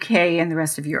the UK and the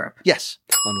rest of Europe. Yes.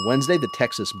 On Wednesday, the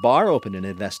Texas bar opened an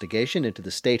investigation into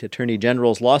the state attorney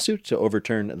general's lawsuit to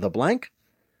overturn the blank.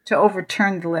 To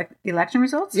overturn the election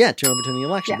results? Yeah, to overturn the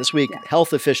election. Yeah, this week,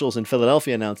 health officials in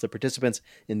Philadelphia announced that participants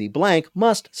in the blank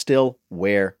must still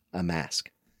wear a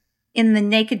mask. In the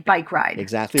naked bike ride.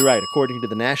 Exactly right. According to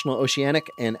the National Oceanic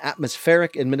and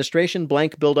Atmospheric Administration,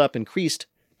 blank buildup increased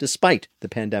despite the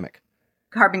pandemic.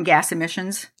 Carbon gas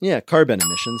emissions. Yeah, carbon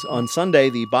emissions. On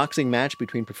Sunday, the boxing match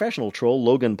between professional troll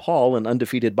Logan Paul and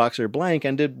undefeated boxer blank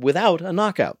ended without a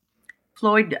knockout.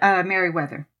 Floyd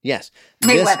Mayweather. Yes.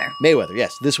 Mayweather,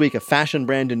 yes. This week, a fashion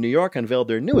brand in New York unveiled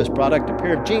their newest product, a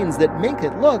pair of jeans that make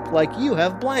it look like you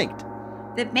have blanked.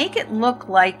 That make it look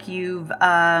like you've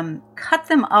cut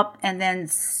them up and then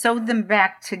sewed them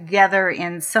back together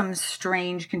in some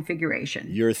strange configuration.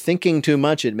 You're thinking too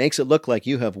much. It makes it look like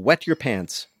you have wet your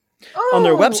pants. On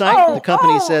their website, the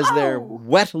company says their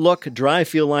wet look, dry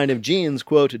feel line of jeans,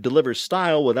 quote, delivers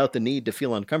style without the need to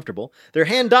feel uncomfortable. They're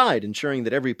hand-dyed, ensuring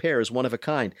that every pair is one of a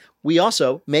kind. We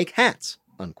also make hats,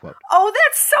 unquote. Oh,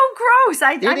 that's so gross.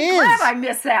 I'm glad I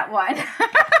missed that one.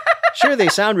 Sure, they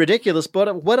sound ridiculous,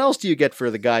 but what else do you get for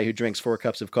the guy who drinks 4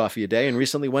 cups of coffee a day and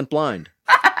recently went blind?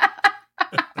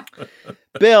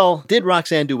 Bill, did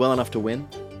Roxanne do well enough to win?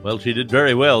 Well, she did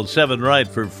very well. 7 right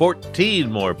for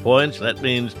 14 more points. That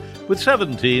means with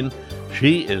 17,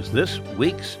 she is this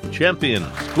week's champion.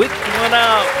 Squeaked one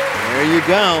out. There you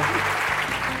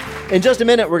go. In just a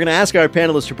minute, we're going to ask our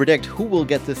panelists to predict who will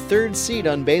get the 3rd seat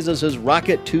on Bezos'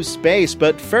 rocket to space.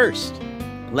 But first,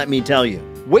 let me tell you.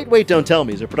 Wait, Wait, Don't Tell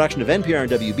Me is a production of NPR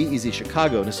and WBEZ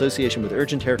Chicago in association with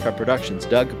Urgent Haircut Productions,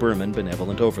 Doug Berman,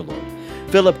 Benevolent Overlord.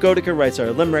 Philip Goedeke writes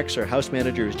our limericks. Our house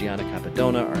manager is Gianna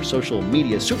Capadona. Our social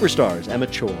media superstar is Emma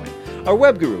Choi. Our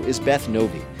web guru is Beth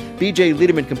Novi. BJ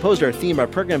Liederman composed our theme. Our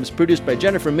program is produced by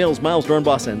Jennifer Mills, Miles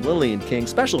Dornbos, and Lillian King.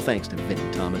 Special thanks to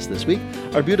Vinnie Thomas this week.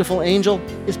 Our beautiful angel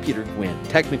is Peter Gwynn.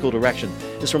 Technical direction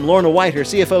is from Lorna White. Our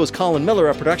CFO is Colin Miller.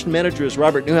 Our production manager is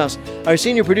Robert Newhouse. Our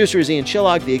senior producer is Ian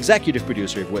Shillog. The executive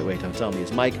producer of Wait, Wait, Don't Tell Me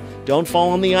is Mike. Don't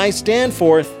Fall on the Ice, stand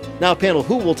forth. Now, panel,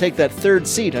 who will take that 3rd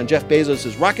seat on Jeff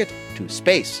Bezos' rocket to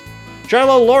space?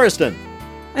 Charlo Lauriston.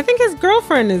 I think his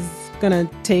girlfriend is going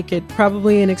to take it,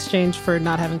 probably in exchange for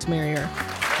not having to marry her.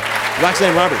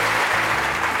 Roxanne Roberts.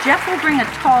 Jeff will bring a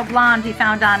tall blonde he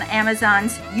found on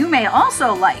Amazon's You May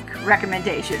Also Like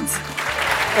recommendations.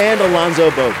 And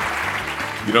Alonzo Bowden.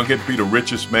 You don't get to be the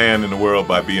richest man in the world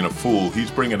by being a fool.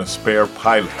 He's bringing a spare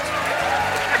pilot.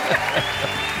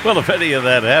 Well, if any of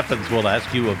that happens, we'll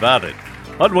ask you about it.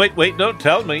 On Wait, Wait, Don't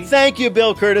Tell Me. Thank you,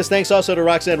 Bill Curtis. Thanks also to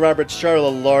Roxanne Roberts,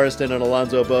 Charlotte Lauriston, and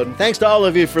Alonzo Bowden. Thanks to all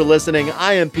of you for listening.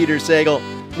 I am Peter Sagal.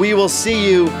 We will see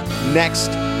you next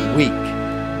week.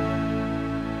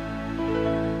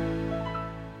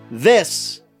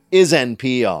 This is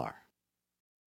NPR.